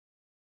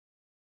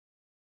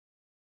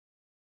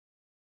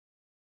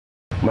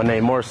My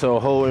name is Marsell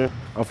Holden.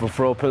 I'm from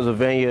Froh,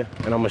 Pennsylvania,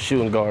 and I'm a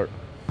shooting guard.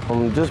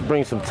 Just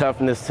bring some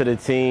toughness to the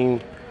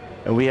team,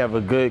 and we have a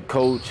good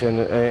coach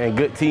and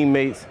good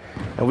teammates,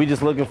 and we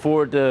just looking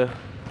forward to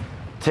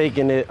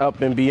taking it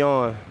up and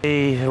beyond.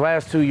 The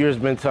last 2 years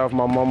been tough.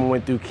 My mama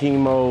went through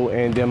chemo,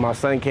 and then my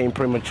son came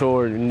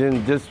premature, and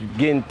then just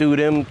getting through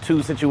them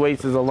two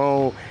situations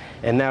alone,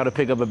 and now to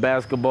pick up a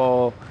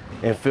basketball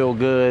and feel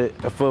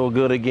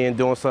good again,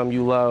 doing something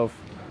you love.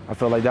 I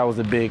feel like that was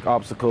a big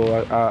obstacle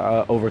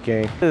I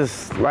overcame.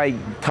 This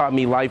taught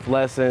me life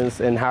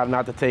lessons and how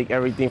not to take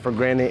everything for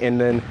granted,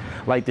 and then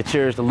to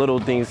cherish the little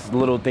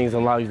things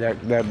in life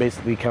that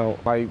basically count.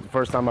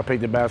 First time I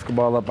picked the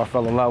basketball up, I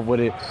fell in love with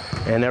it,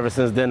 and ever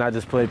since then I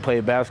just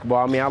played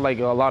basketball. I mean, I like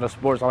a lot of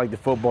sports. I like the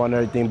football and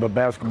everything, but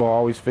basketball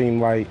always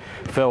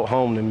felt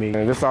home to me.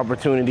 And this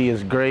opportunity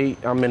is great.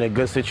 I'm in a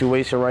good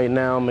situation right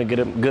now. I'm in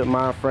a good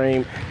mind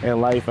frame in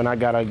life, and I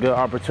got a good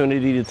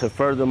opportunity to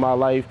further my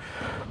life.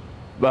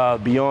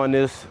 Beyond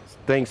this,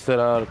 thanks to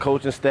the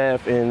coaching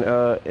staff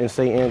in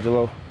St.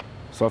 Angelo.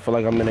 So I feel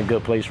like I'm in a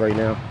good place right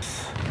now.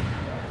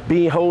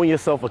 Holding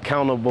yourself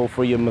accountable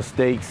for your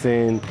mistakes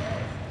and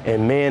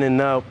manning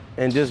up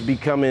and just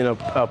becoming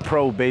a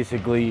pro,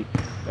 basically,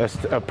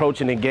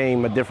 approaching the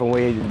game a different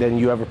way than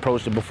you ever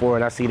approached it before.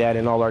 And I see that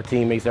in all our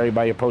teammates,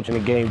 everybody approaching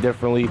the game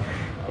differently,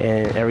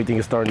 and everything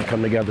is starting to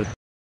come together.